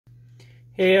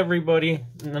Hey everybody,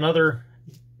 another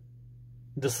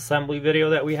disassembly video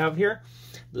that we have here.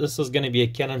 This is going to be a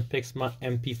Canon Pixma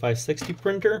MP560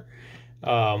 printer.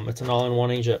 It's an all-in-one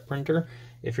inkjet printer.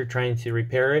 If you're trying to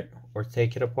repair it or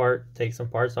take it apart, take some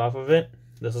parts off of it,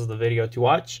 this is the video to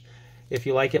watch. If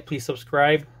you like it, please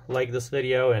subscribe, like this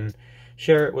video, and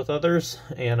share it with others,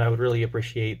 and I would really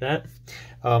appreciate that.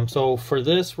 So for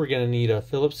this, we're going to need a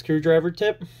Phillips screwdriver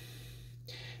tip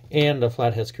and a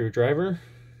flathead screwdriver.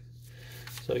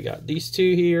 So we got these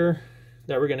two here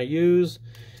that we're going to use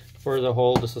for the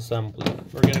whole disassembly.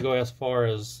 We're going to go as far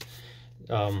as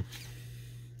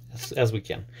we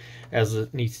can, as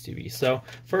it needs to be. So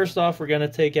first off, we're going to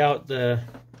take out the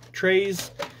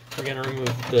trays. We're going to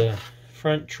remove the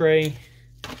front tray.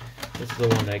 This is the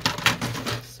one that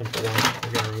simple one.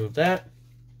 We're going to remove that.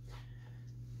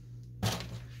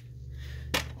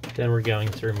 Then we're going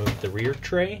to remove the rear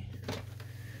tray.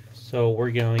 So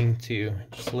we're going to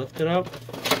just lift it up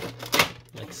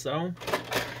like so,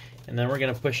 and then we're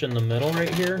going to push in the middle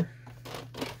right here,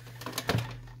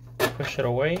 push it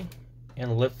away,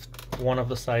 and lift one of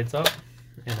the sides up,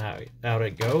 and out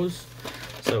it goes.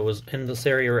 So it was in this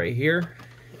area right here,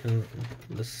 in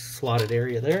this slotted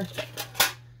area there.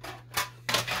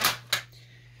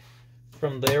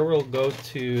 From there, we'll go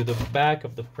to the back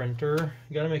of the printer.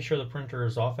 You gotta make sure the printer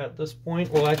is off at this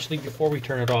point. Well, actually, before we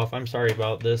turn it off, I'm sorry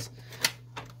about this.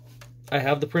 I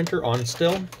have the printer on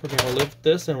still. We're gonna lift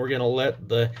this and we're gonna let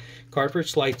the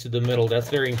cartridge slide to the middle. That's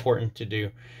very important to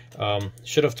do.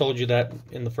 Should have told you that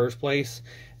in the first place.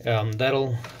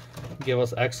 That'll give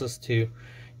us access to,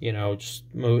 you know, just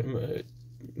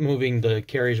moving the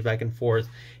carriage back and forth.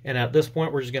 And at this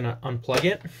point, we're just gonna unplug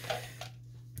it.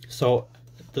 So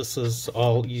this is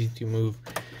all easy to move.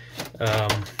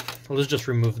 Let's just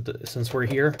remove since we're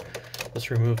here, let's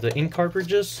remove the ink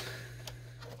cartridges.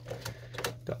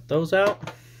 Got those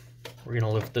out. We're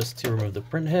gonna lift this to remove the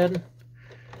print head.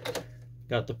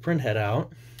 Got the print head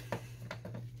out.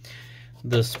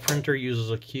 This printer uses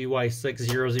a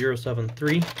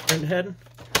QY60073 print head.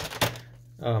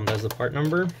 That's the part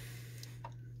number.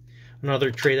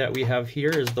 Another tray that we have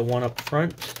here is the one up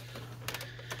front.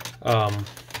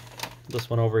 This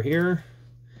one over here.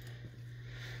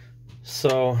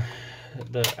 So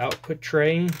the output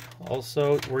tray,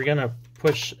 also we're gonna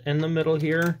push in the middle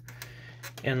here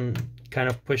and kind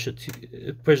of push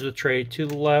the tray to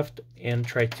the left and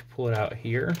try to pull it out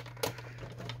here.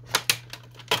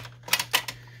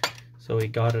 So we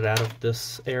got it out of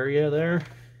this area there,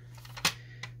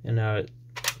 and now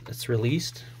it's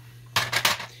released.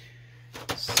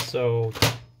 So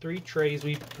 3 trays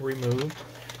we removed.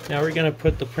 Now we're going to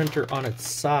put the printer on its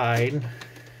side.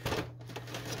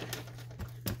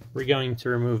 We're going to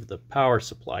remove the power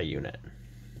supply unit.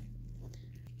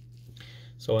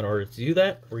 So in order to do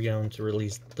that, we're going to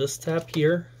release this tab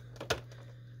here.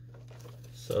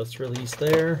 So it's released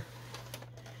there.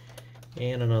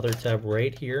 And another tab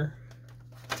right here.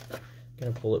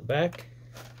 Going to pull it back.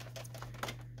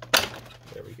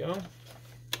 There we go.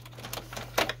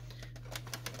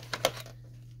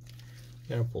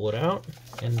 Going to pull it out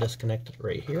and disconnect it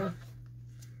right here.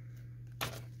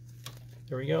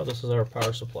 There we go. This is our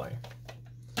power supply.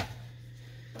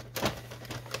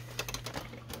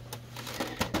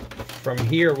 From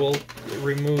here, we'll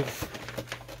remove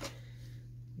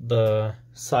the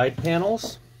side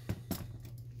panels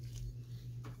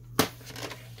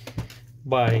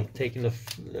by taking the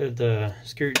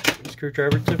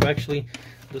screwdriver tip. Actually,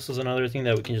 this is another thing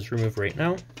that we can just remove right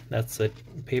now. That's a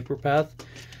paper path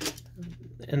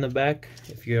in the back.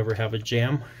 If you ever have a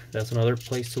jam, that's another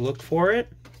place to look for it.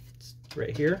 It's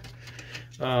right here.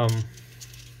 And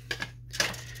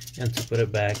to put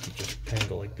it back, you just kind of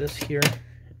go like this here,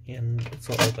 and it's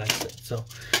all back set. So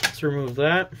let's remove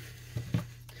that.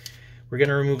 We're going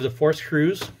to remove the 4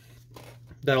 screws.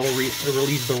 That'll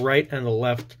release the right and the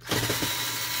left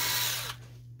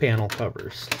panel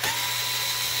covers,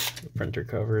 the printer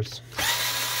covers.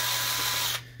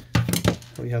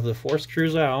 We have the 4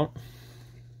 screws out.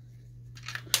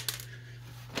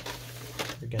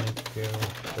 We're going to go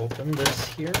open this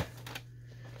here,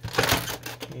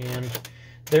 and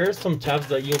there are some tabs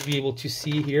that you'll be able to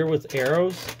see here with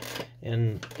arrows,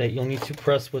 and that you'll need to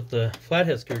press with the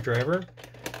flathead screwdriver.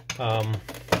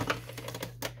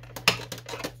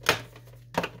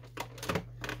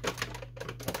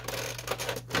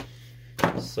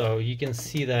 So you can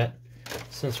see that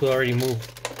since we already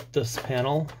moved this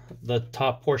panel, the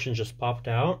top portion just popped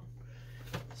out.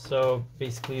 So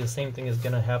basically the same thing is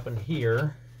going to happen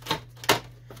here.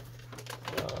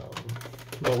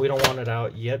 But we don't want it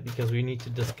out yet because we need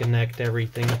to disconnect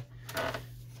everything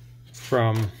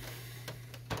from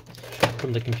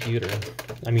from the computer.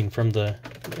 I mean from the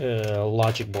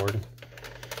logic board.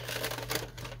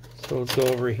 So let's go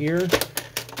over here.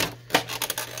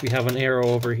 We have an arrow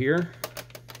over here.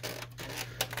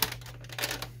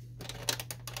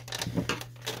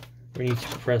 We need to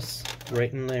press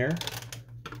right in there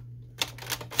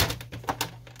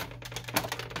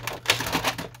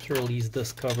to release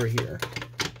this cover here.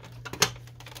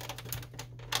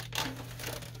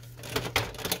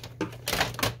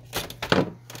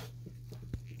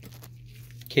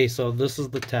 Okay, so this is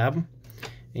the tab, and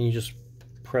you just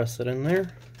press it in there.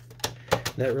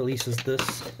 That releases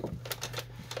this.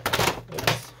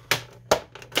 Oops.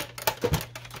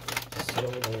 So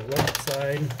the left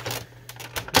side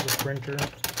of the printer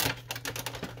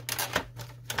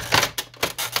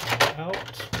out.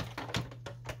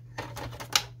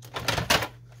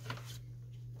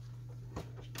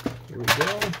 Here we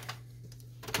go.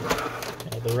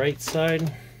 Now the right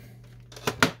side.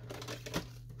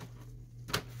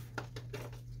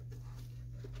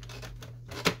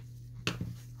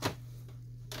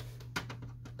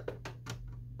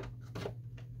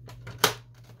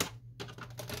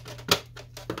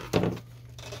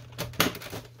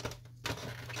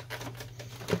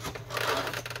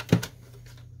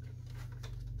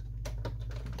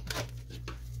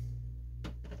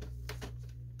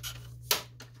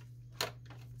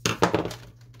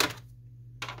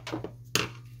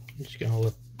 I'm just going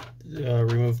to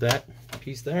remove that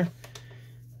piece there,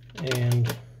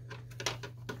 and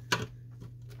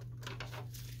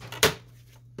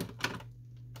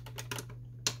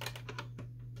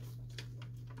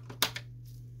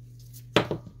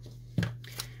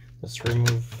let's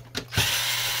remove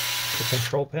the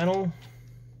control panel.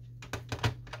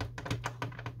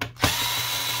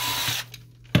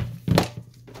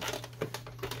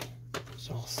 It's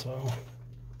also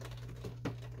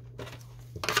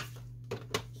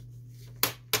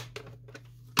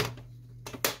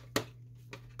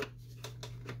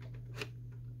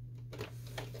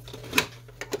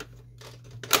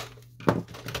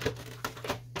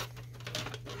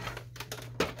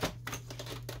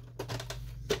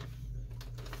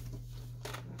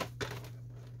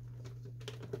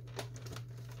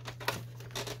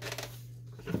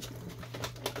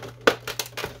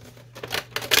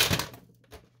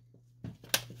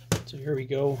so here we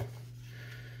go.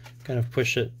 Kind of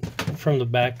push it from the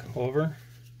back over.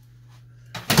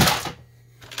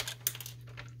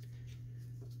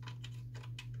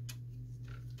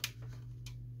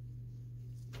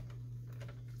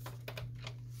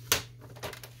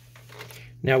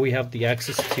 Now we have the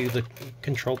access to the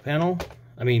control panel,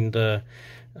 I mean the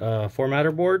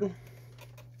formatter board.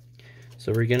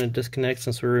 So we're going to disconnect,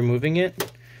 since we're removing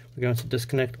it, we're going to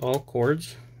disconnect all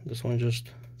cords. This one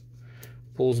just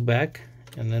pulls back,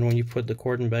 and then when you put the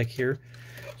cord in back here,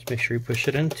 just make sure you push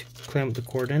it in to clamp the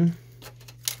cord in.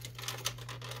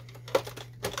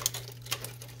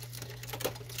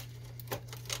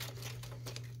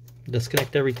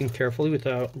 Disconnect everything carefully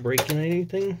without breaking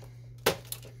anything.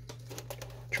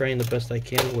 Trying the best I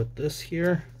can with this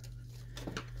here.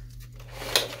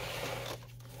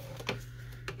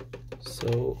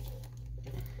 So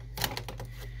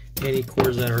any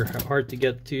cords that are hard to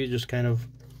get to, just kind of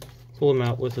pull them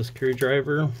out with a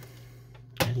screwdriver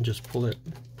and just pull it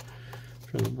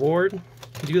from the board.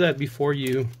 Do that before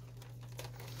you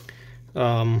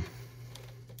unscrew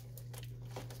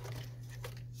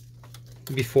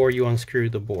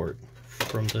the board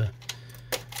from the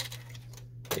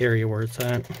area where it's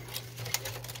at. So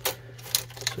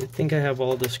I think I have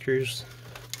all the screws,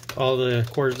 all the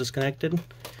cords disconnected.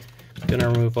 I'm gonna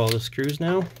remove all the screws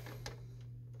now.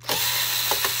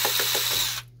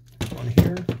 One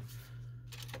here,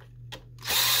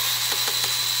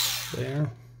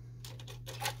 there.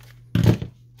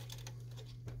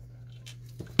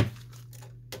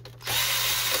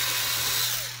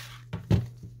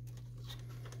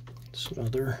 There's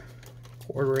another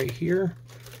cord right here.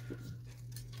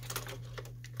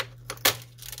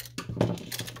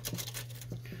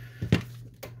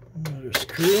 Another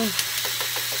screw.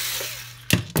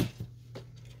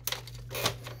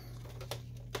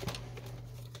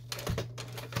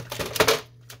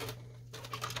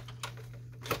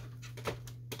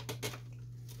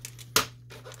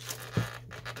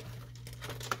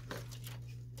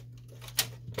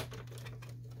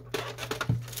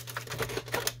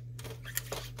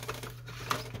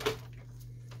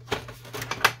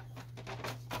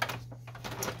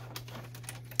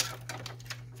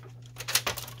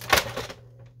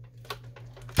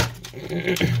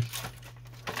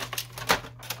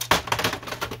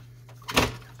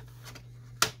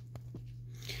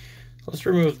 Let's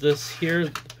remove this here,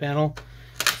 the panel.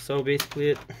 So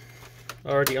basically it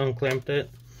already unclamped it,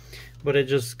 but it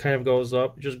just kind of goes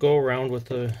up. Just go around with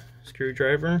the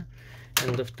screwdriver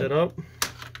and lift it up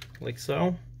like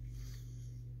so.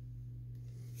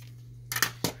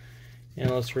 And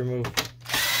let's remove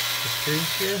the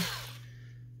screws here.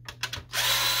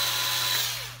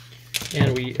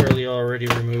 And we already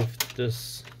removed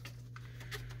this.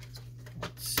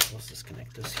 Let's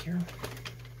disconnect this here.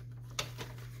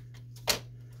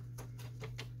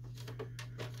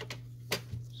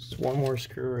 Just one more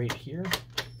screw right here.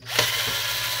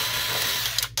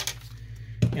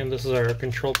 And this is our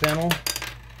control panel.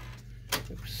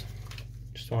 Oops.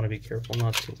 Just want to be careful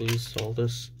not to lose all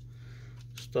this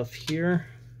stuff here.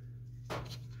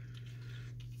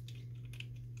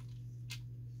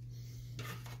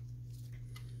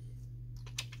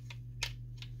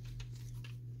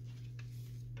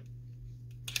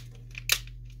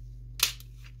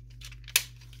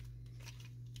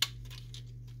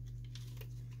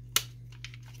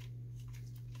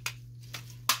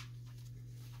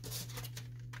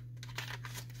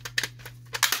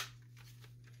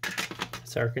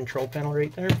 That's our control panel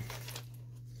right there.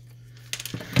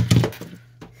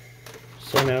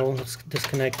 So now let's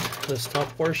disconnect this top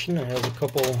portion. It has a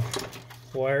couple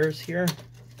wires here.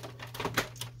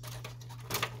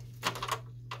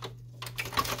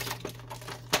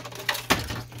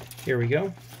 Here we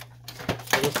go.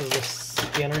 So this is the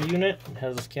scanner unit. It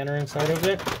has a scanner inside of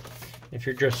it. If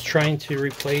you're just trying to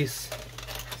replace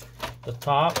the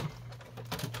top,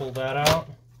 you pull that out.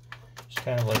 Just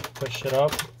kind of like push it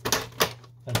up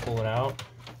and pull it out.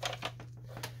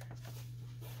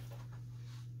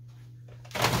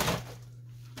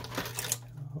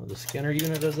 The scanner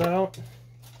unit is out.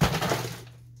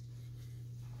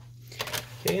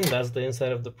 Okay, and that's the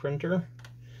inside of the printer.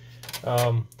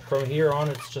 From here on,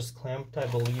 it's just clamped, I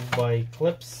believe, by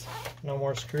clips. No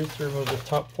more screws to remove the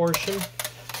top portion.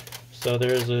 So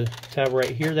there's a tab right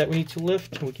here that we need to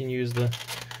lift. We can use the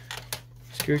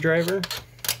screwdriver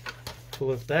to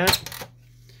lift that.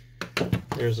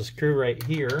 There's a screw right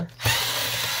here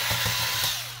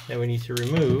that we need to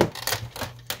remove.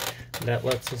 That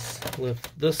lets us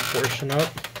lift this portion up.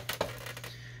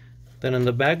 Then in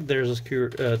the back, there's a screw,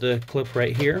 the clip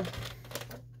right here.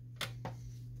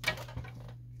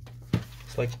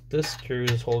 It's like this screw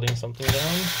is holding something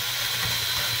down.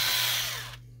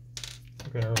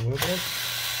 We're going to remove it.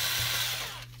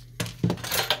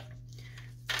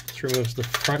 This removes the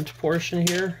front portion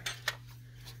here.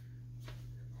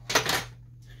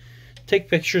 Take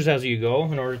pictures as you go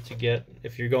in order to get,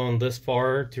 if you're going this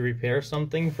far to repair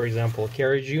something, for example a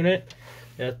carriage unit,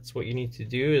 that's what you need to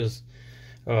do, is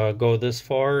go this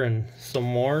far and some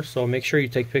more. So make sure you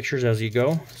take pictures as you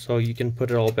go so you can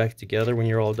put it all back together when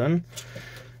you're all done.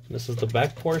 This is the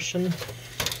back portion.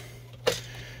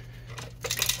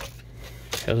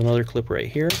 Has another clip right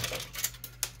here.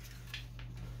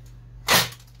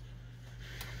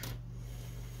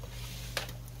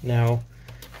 Now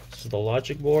this is the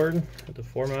logic board, the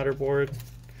formatter board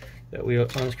that we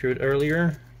unscrewed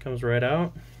earlier. Comes right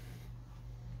out.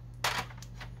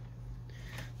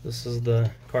 This is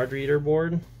the card reader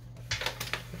board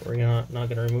that we're not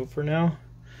going to remove for now.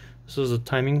 This is a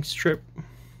timing strip.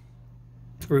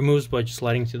 It removes by just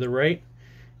sliding to the right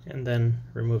and then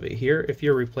remove it here. If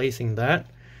you're replacing that,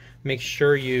 make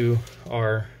sure you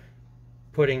are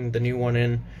putting the new one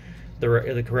in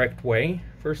the correct way,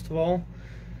 first of all.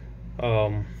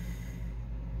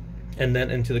 And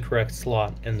then into the correct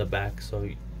slot in the back so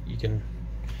you can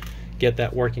get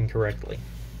that working correctly.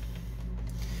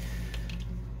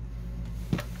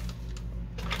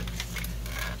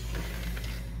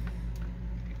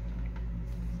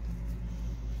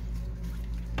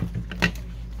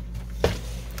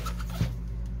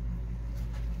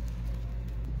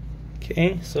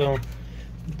 Okay, so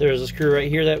there's a screw right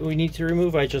here that we need to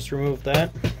remove. I just removed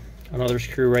that. Another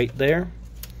screw right there.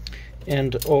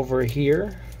 And over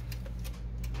here,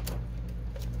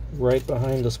 right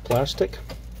behind this plastic,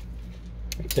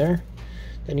 right there,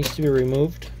 that needs to be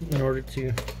removed in order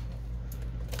to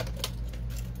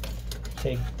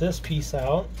take this piece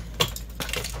out.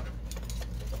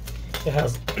 It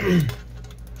has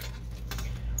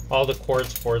all the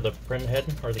cords for the print head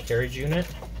or the carriage unit,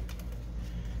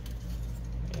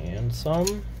 and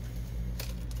some.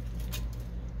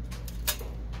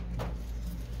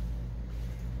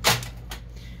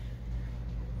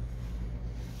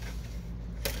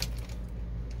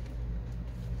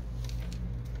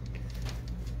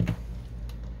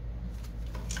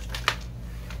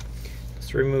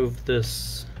 Let's remove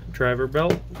this driver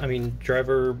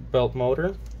belt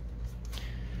motor.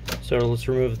 So let's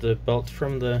remove the belt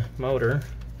from the motor,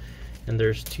 And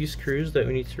there's 2 screws that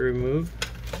we need to remove.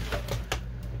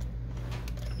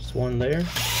 There's one there.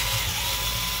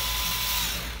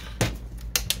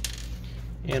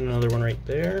 And another one right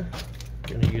there.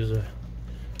 I'm going to use a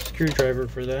screwdriver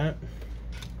for that.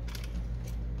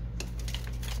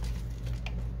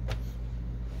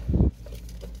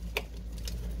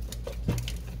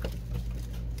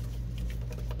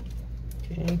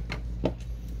 Okay,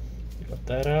 got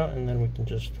that out, and then we can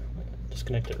just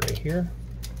disconnect it right here.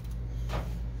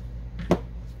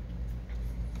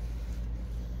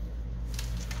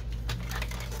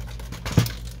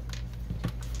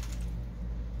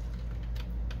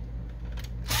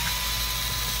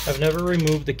 I've never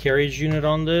removed the carriage unit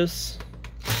on this.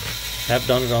 I've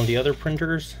done it on the other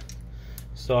printers,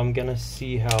 so I'm gonna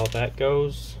see how that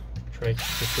goes. Try to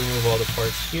just remove all the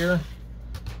parts here.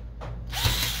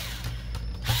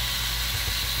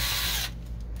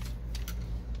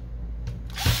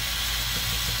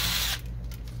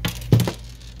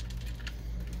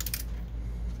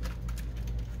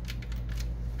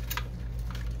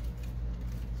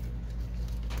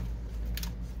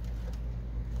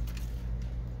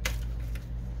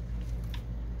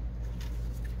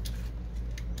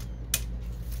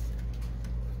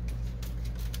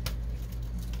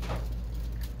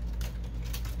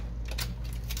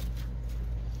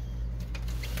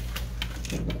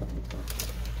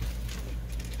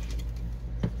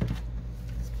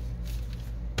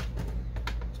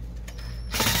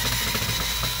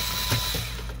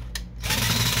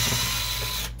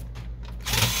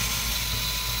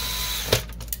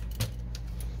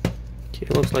 Okay,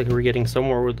 it looks like we're getting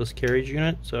somewhere with this carriage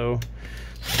unit. So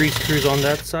 3 screws on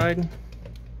that side.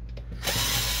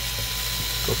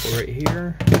 Couple right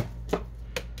here.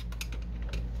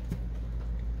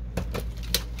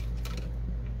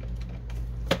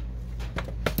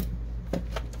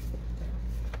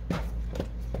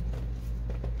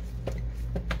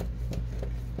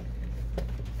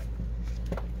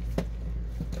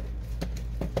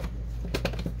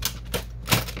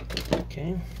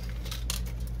 Okay.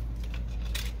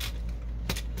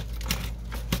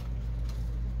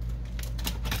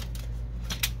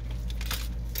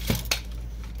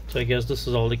 So I guess this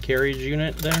is all the carriage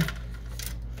unit there.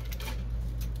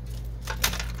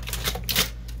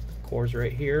 Cores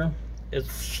right here.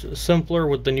 It's simpler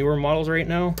with the newer models right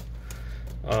now.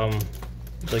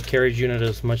 The carriage unit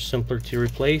is much simpler to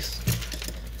replace.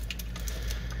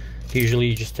 Usually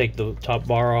you just take the top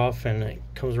bar off and it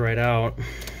comes right out.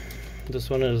 This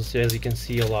one is, as you can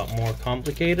see, a lot more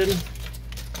complicated.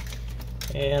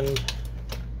 And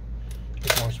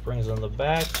there's more springs on the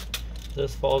back.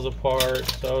 This falls apart,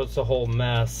 so it's a whole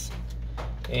mess.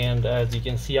 And as you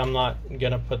can see, I'm not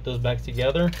gonna put this back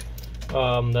together.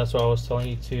 That's why I was telling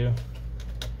you to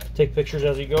take pictures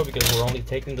as you go, because we're only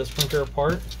taking this printer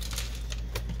apart.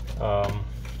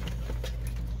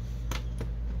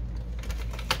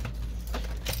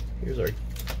 Here's our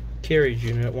carriage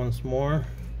unit once more.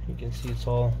 You can see it's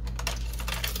all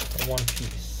in one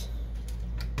piece.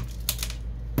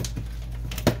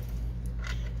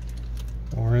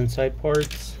 More inside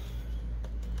parts.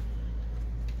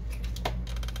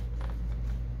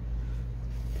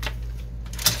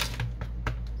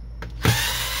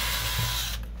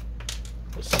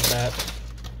 This is that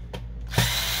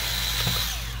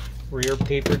rear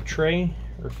paper tray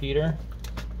or feeder.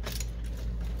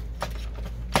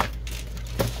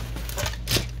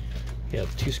 You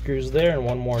have 2 screws there and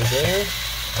 1 more there.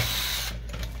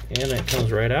 And it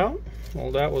comes right out.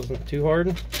 Well, that wasn't too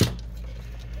hard.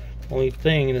 Only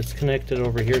thing is connected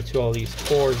over here to all these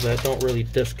cords that don't really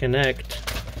disconnect.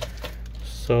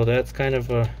 So that's kind of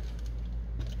a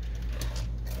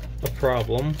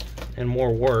problem and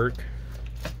more work.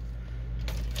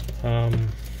 You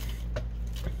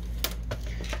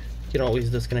can always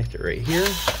disconnect it right here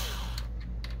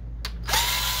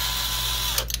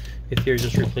if you're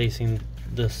just replacing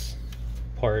this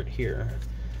part here,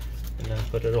 and then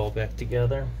put it all back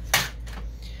together.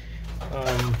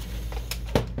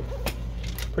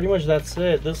 Pretty much that's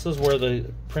it. This is where the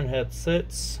print head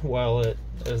sits while it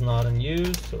is not in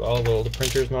use, although the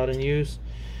printer is not in use.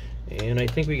 And I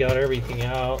think we got everything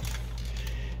out.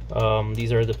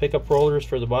 These are the pickup rollers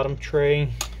for the bottom tray.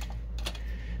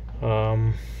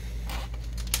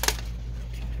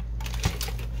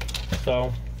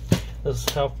 So this is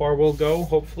how far we'll go.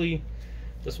 Hopefully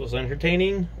this was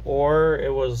entertaining, or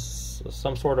it was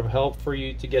some sort of help for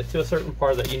you to get to a certain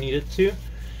part that you needed to.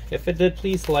 If it did,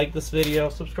 please like this video,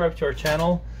 subscribe to our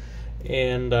channel,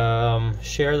 and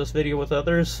share this video with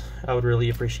others. I would really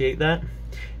appreciate that.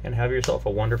 And have yourself a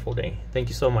wonderful day. Thank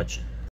you so much.